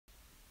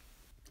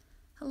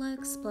Hello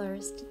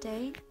explorers,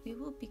 today we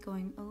will be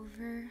going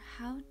over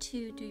how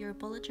to do your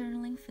bullet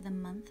journaling for the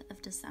month of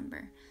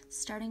December.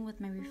 Starting with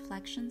my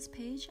reflections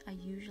page, I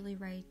usually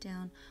write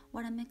down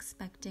what I'm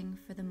expecting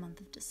for the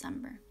month of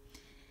December.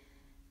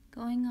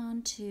 Going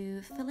on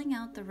to filling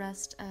out the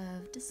rest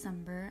of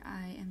December,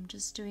 I am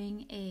just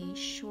doing a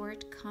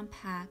short,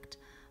 compact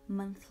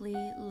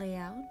monthly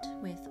layout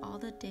with all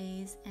the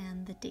days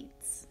and the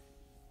dates.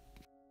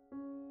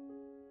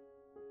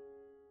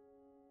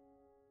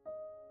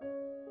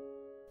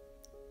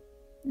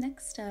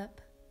 Next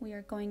up, we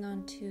are going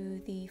on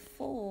to the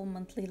full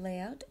monthly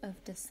layout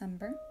of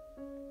December,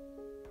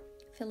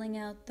 filling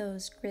out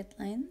those grid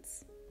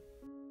lines.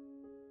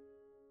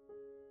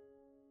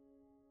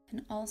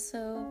 And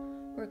also,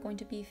 we're going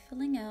to be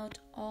filling out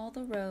all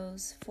the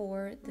rows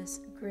for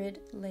this grid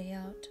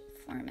layout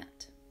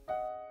format.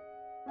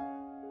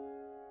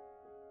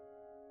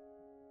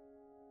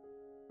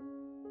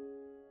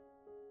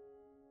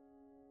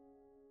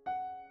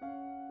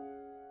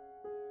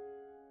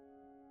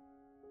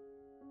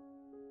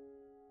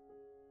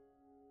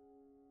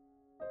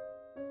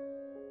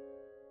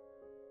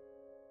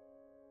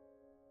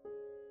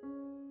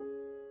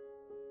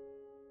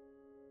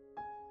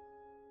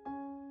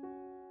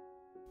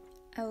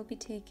 I will be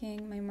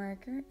taking my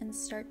marker and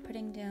start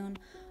putting down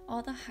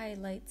all the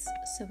highlights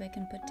so I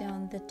can put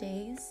down the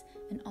days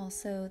and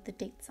also the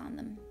dates on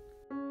them.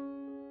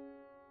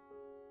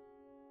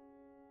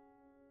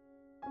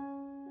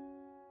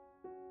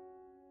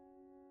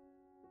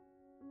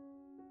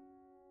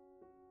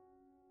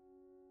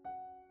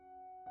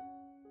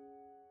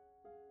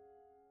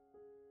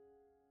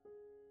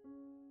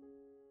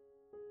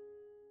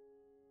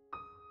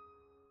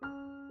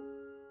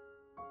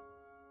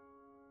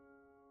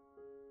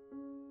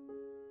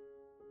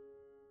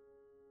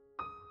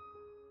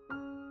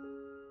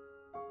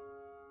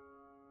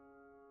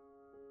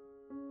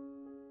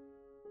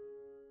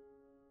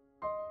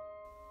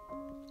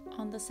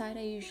 On the side,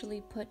 I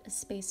usually put a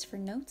space for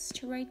notes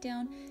to write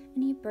down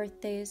any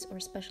birthdays or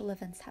special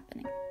events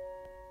happening.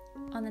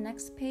 On the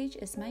next page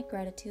is my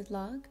gratitude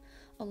log,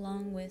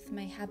 along with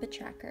my habit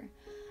tracker.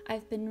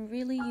 I've been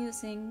really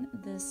using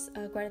this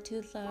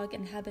gratitude log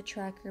and habit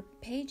tracker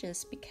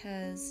pages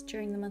because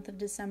during the month of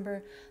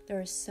December, there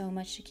is so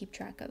much to keep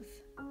track of,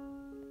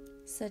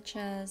 such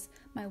as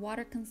my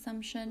water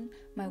consumption,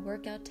 my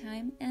workout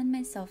time, and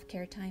my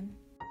self-care time.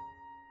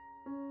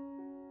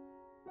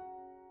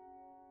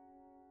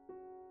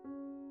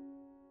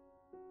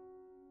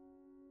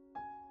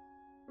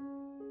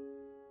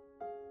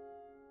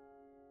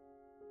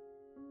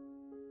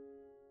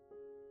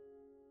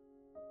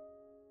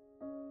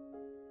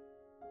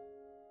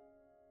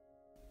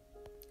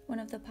 One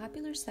of the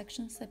popular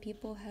sections that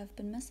people have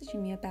been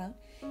messaging me about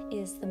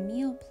is the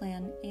meal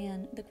plan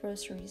and the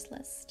groceries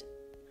list.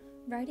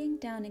 Writing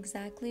down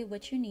exactly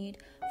what you need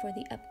for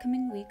the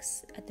upcoming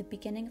weeks at the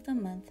beginning of the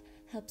month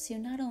helps you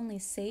not only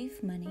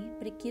save money,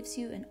 but it gives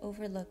you an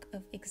overlook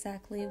of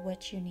exactly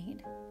what you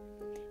need.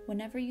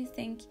 Whenever you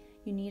think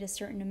you need a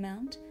certain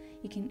amount,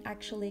 you can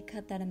actually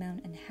cut that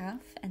amount in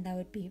half, and that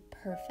would be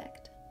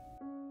perfect.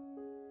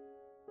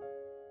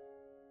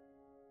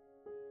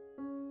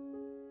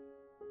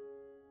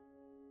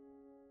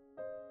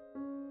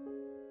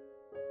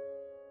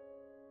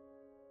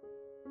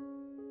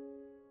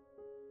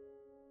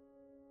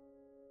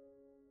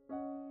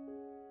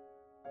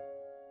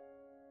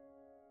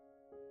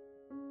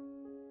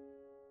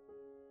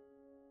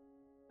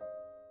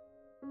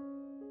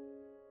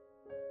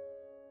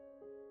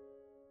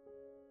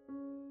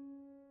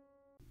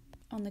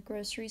 On the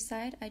grocery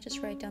side, I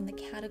just write down the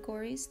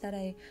categories that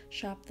I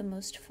shop the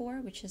most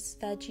for, which is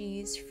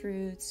veggies,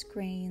 fruits,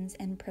 grains,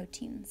 and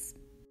proteins.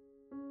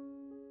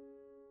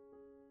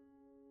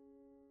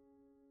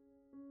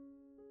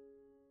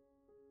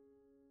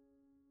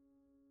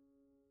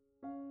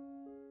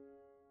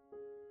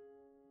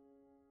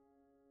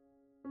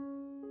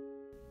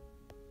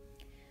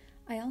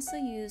 I also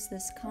use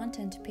this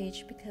content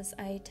page because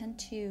I tend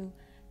to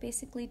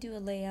basically do a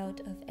layout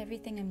of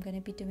everything I'm going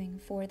to be doing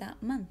for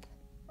that month.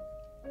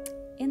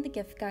 In the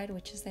gift guide,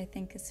 which I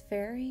think is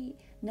very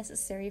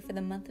necessary for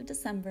the month of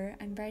December,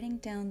 I'm writing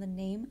down the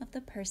name of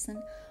the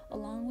person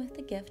along with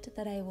the gift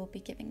that I will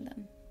be giving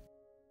them.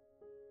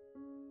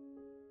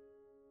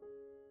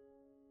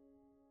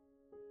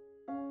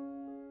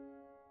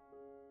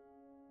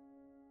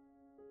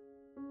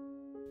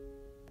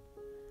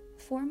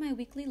 For my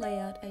weekly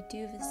layout, I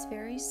do this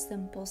very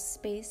simple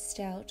spaced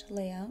out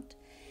layout.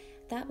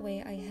 That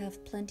way I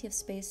have plenty of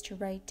space to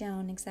write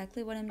down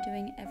exactly what I'm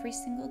doing every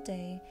single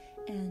day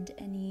and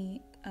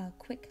any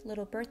quick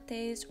little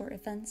birthdays or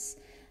events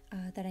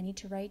that I need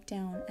to write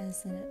down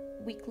as a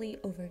weekly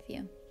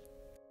overview.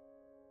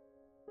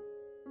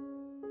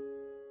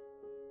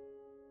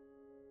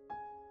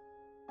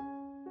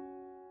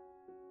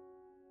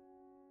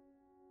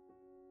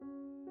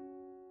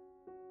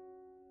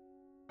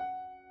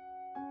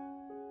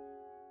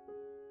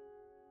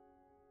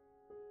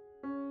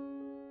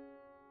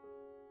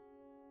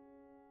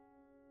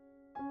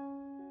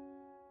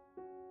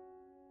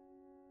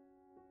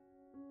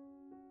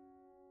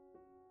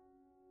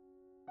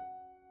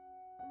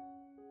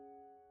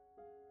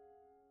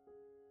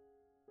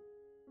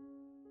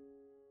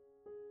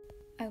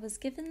 I was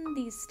given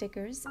these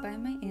stickers by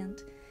my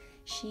aunt.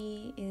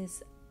 She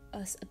is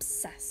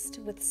obsessed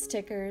with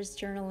stickers,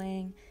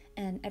 journaling,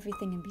 and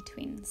everything in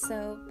between.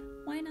 So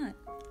why not?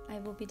 I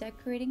will be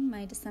decorating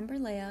my December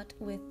layout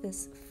with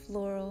this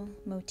floral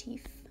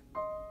motif.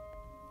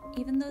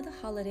 Even though the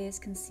holidays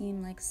can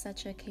seem like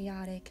such a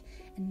chaotic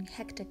and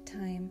hectic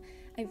time,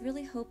 I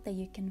really hope that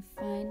you can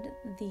find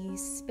the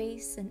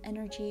space and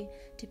energy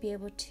to be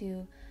able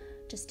to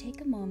just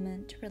take a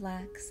moment,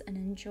 relax, and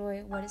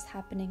enjoy what is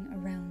happening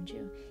around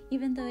you.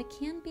 Even though it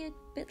can be a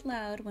bit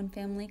loud when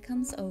family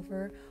comes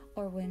over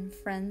or when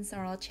friends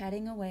are all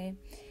chatting away,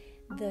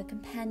 the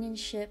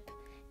companionship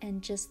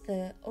and just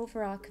the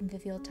overall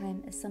convivial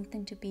time is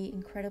something to be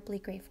incredibly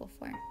grateful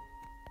for.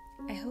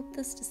 I hope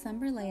this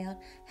December layout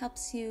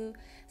helps you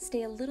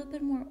stay a little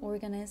bit more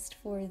organized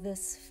for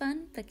this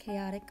fun but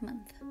chaotic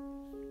month.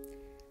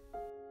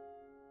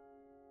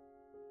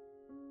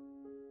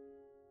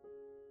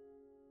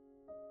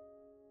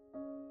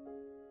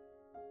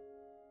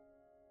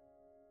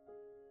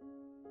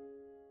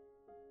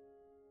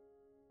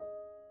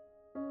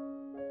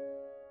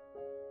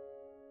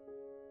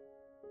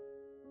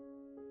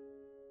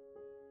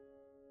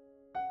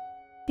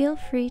 Feel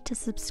free to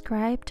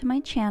subscribe to my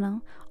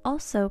channel.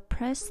 Also,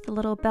 press the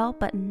little bell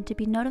button to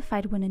be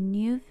notified when a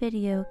new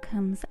video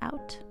comes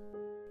out.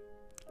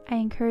 I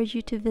encourage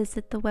you to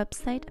visit the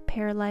website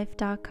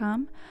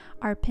pearlife.com,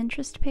 our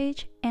Pinterest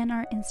page, and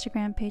our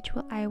Instagram page,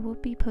 which I will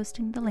be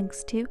posting the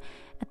links to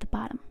at the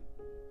bottom.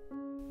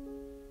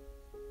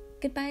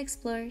 Goodbye,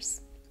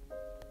 explorers!